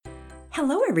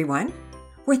Hello, everyone.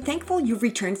 We're thankful you've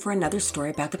returned for another story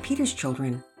about the Peters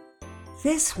children.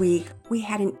 This week, we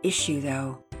had an issue,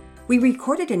 though. We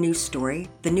recorded a new story,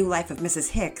 The New Life of Mrs.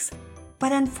 Hicks,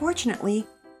 but unfortunately,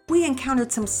 we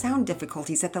encountered some sound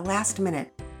difficulties at the last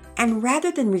minute, and rather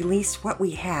than release what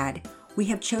we had, we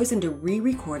have chosen to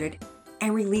re-record it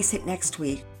and release it next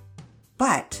week.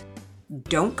 But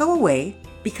don't go away,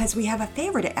 because we have a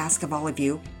favor to ask of all of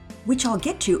you, which I'll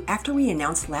get to after we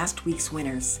announce last week's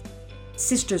winners.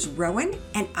 Sisters Rowan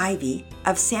and Ivy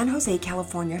of San Jose,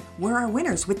 California were our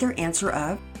winners with their answer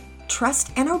of Trust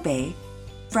and Obey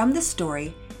from the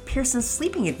story Pearson's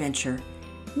Sleeping Adventure.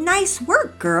 Nice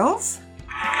work, girls!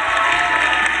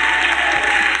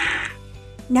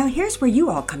 Now here's where you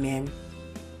all come in.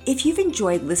 If you've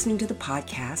enjoyed listening to the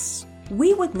podcasts,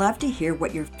 we would love to hear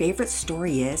what your favorite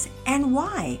story is and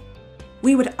why.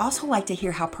 We would also like to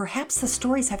hear how perhaps the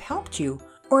stories have helped you,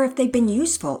 or if they've been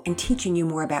useful in teaching you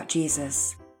more about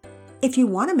Jesus. If you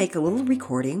want to make a little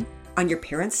recording on your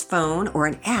parents' phone or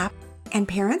an app, and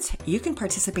parents, you can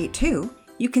participate too,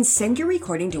 you can send your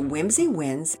recording to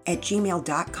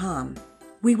whimsywins@gmail.com.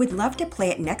 We would love to play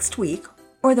it next week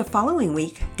or the following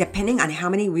week, depending on how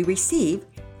many we receive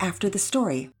after the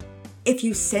story. If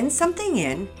you send something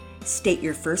in, state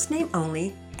your first name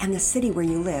only and the city where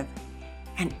you live.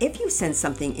 And if you send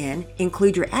something in,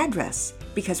 include your address,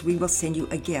 because we will send you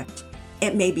a gift.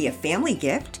 It may be a family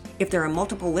gift if there are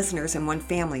multiple listeners in one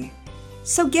family.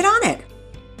 So get on it.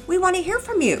 We want to hear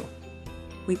from you.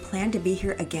 We plan to be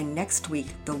here again next week,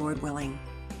 the Lord willing.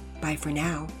 Bye for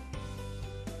now.